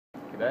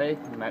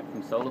G'day, I'm Matt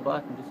from Solar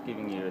Bike. I'm just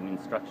giving you an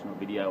instructional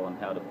video on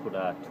how to put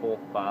a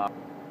torque bar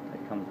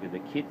that comes with the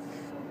kits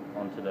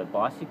onto the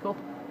bicycle.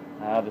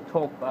 The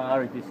torque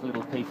bar is this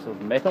little piece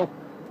of metal.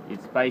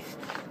 Its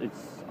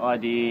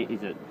idea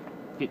is it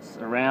fits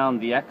around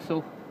the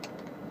axle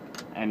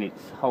and it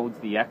holds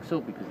the axle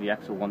because the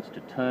axle wants to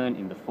turn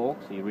in the fork,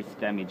 so you risk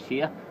damage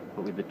here.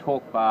 But with the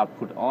torque bar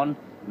put on,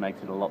 it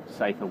makes it a lot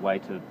safer way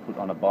to put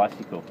on a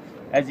bicycle.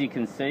 As you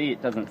can see,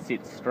 it doesn't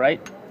sit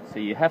straight, so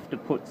you have to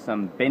put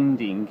some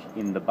bending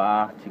in the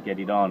bar to get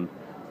it on.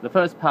 The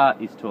first part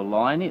is to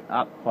align it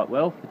up quite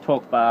well. The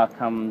torque bar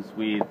comes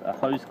with a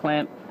hose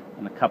clamp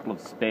and a couple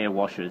of spare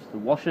washers. The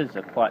washers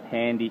are quite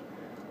handy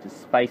to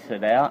space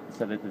it out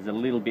so that there's a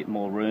little bit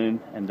more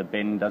room and the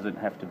bend doesn't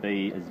have to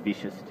be as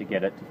vicious to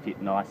get it to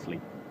fit nicely.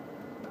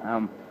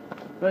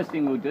 First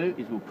thing we'll do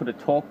is we'll put a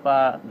torque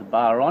bar, the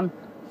bar on.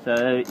 So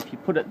if you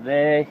put it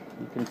there,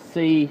 you can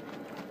see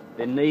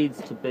there needs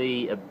to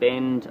be a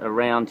bend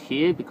around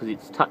here because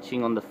it's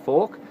touching on the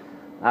fork.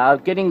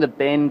 Getting the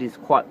bend is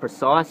quite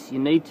precise. You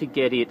need to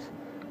get it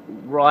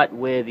right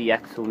where the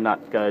axle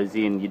nut goes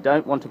in. You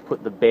don't want to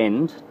put the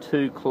bend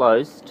too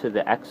close to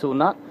the axle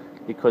nut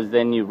because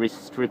then you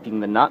risk stripping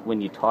the nut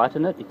when you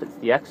tighten it if it's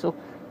the axle.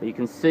 But you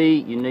can see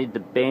you need the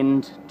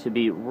bend to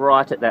be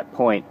right at that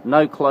point,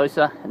 no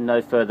closer and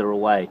no further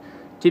away.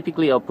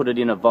 Typically I'll put it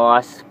in a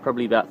vise,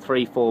 probably about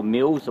 3-4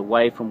 mils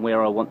away from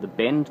where I want the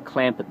bend,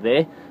 clamp it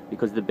there,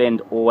 because the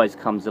bend always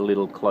comes a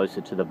little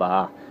closer to the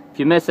bar. If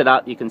you mess it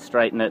up, you can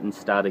straighten it and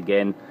start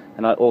again.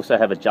 And I also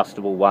have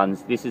adjustable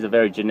ones. This is a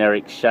very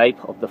generic shape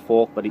of the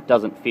fork, but it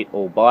doesn't fit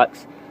all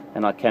bikes,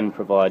 and I can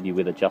provide you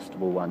with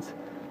adjustable ones.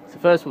 So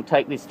first we'll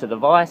take this to the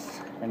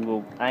vise and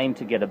we'll aim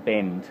to get a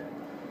bend.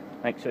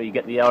 Make sure you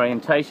get the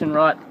orientation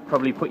right,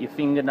 probably put your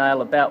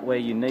fingernail about where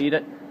you need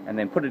it, and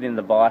then put it in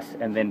the vise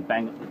and then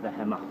bang it with the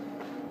hammer.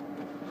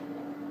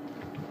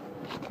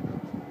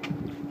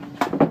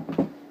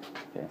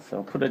 Okay, so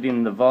I'll put it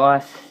in the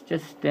vise,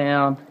 just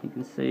down, you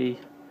can see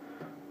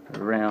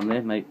around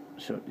there, make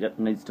sure it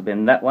needs to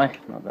bend that way,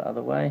 not the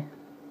other way.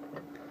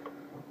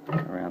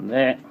 Around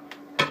there.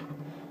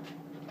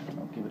 And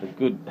I'll give it a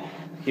good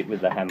hit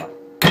with the hammer.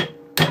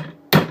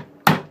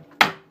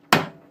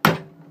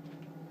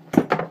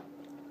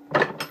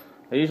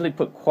 I usually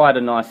put quite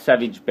a nice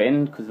savage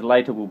bend because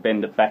later we'll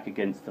bend it back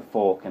against the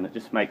fork and it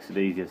just makes it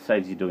easier,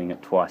 saves you doing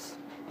it twice.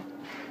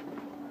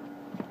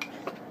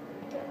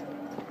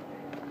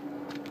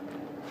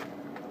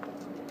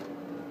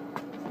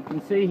 So you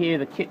can see here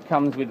the kit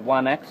comes with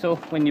one axle.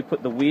 When you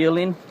put the wheel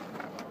in,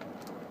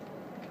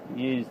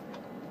 the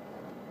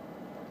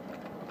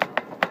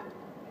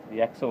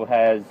axle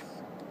has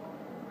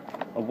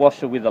a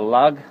washer with a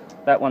lug.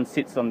 That one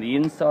sits on the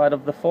inside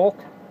of the fork.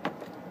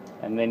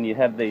 And then you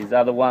have these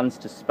other ones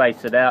to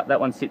space it out. That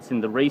one sits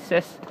in the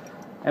recess.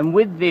 And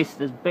with this,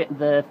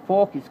 the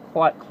fork is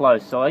quite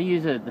close, so I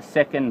use the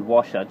second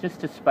washer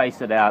just to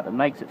space it out. It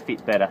makes it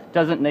fit better.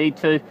 Doesn't need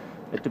to.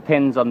 It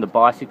depends on the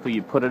bicycle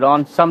you put it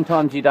on.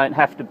 Sometimes you don't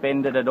have to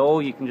bend it at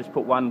all. You can just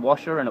put one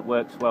washer and it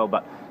works well.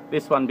 But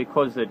this one,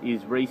 because it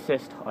is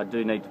recessed, I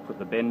do need to put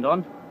the bend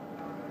on.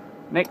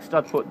 Next,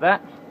 I put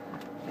that.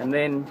 And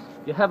then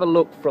if you have a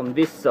look from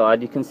this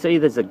side, you can see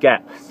there's a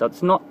gap. So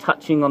it's not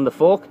touching on the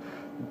fork.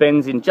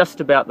 Bends in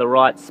just about the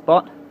right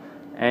spot,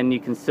 and you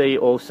can see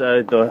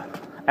also the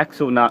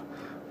axle nut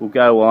will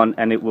go on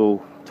and it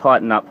will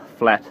tighten up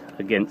flat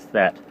against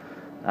that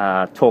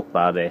torque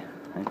bar there.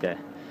 Okay,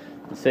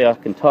 you see I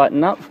can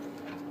tighten up.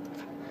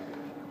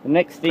 The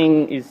next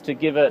thing is to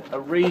give it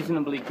a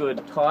reasonably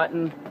good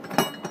tighten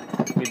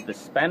with the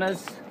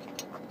spanners.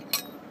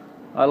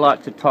 I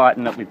like to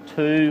tighten it with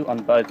 2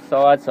 on both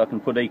sides so I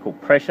can put equal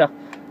pressure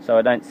so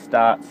I don't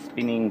start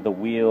spinning the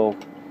wheel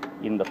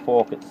in the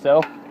fork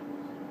itself.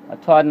 I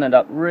tighten it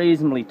up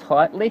reasonably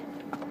tightly,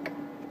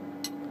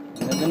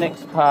 and then the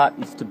next part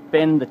is to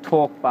bend the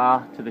torque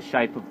bar to the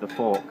shape of the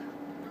fork.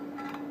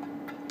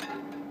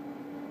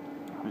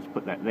 I'll just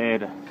put that there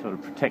to sort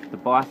of protect the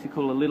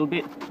bicycle a little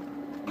bit,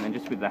 and then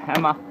just with the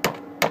hammer,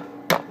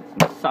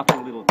 some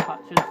subtle little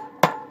touches,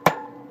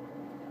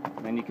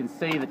 and then you can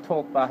see the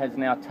torque bar has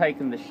now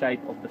taken the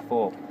shape of the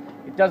fork.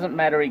 It doesn't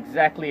matter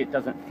exactly, it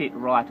doesn't fit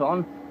right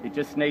on, it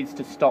just needs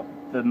to stop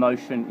the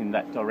motion in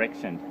that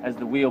direction. As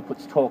the wheel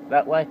puts torque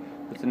that way,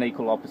 puts an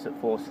equal opposite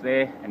force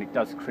there, and it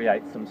does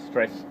create some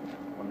stress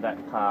on that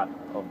part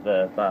of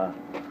the bar.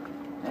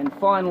 And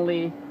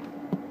finally,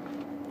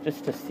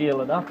 just to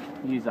seal it up,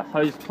 use a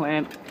hose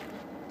clamp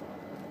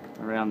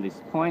around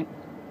this point,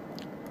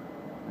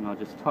 and I'll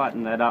just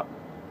tighten that up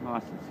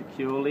nice and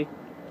securely.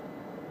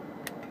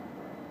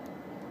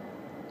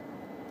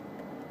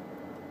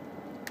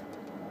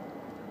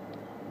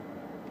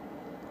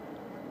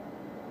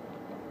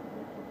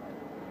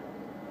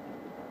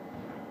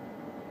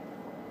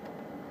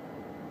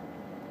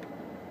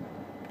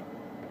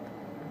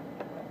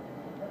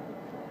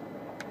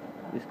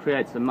 This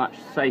creates a much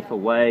safer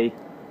way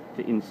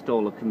to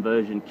install a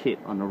conversion kit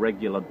on a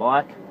regular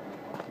bike.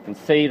 You can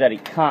see that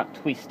it can't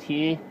twist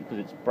here because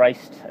it's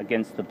braced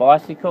against the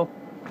bicycle.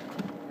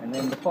 And And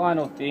then the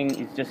final thing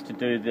is just to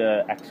do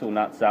the axle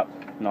nuts up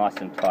nice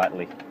and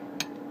tightly.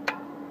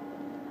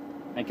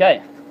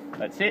 Okay,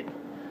 that's it.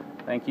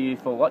 Thank you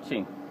for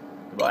watching.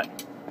 Goodbye.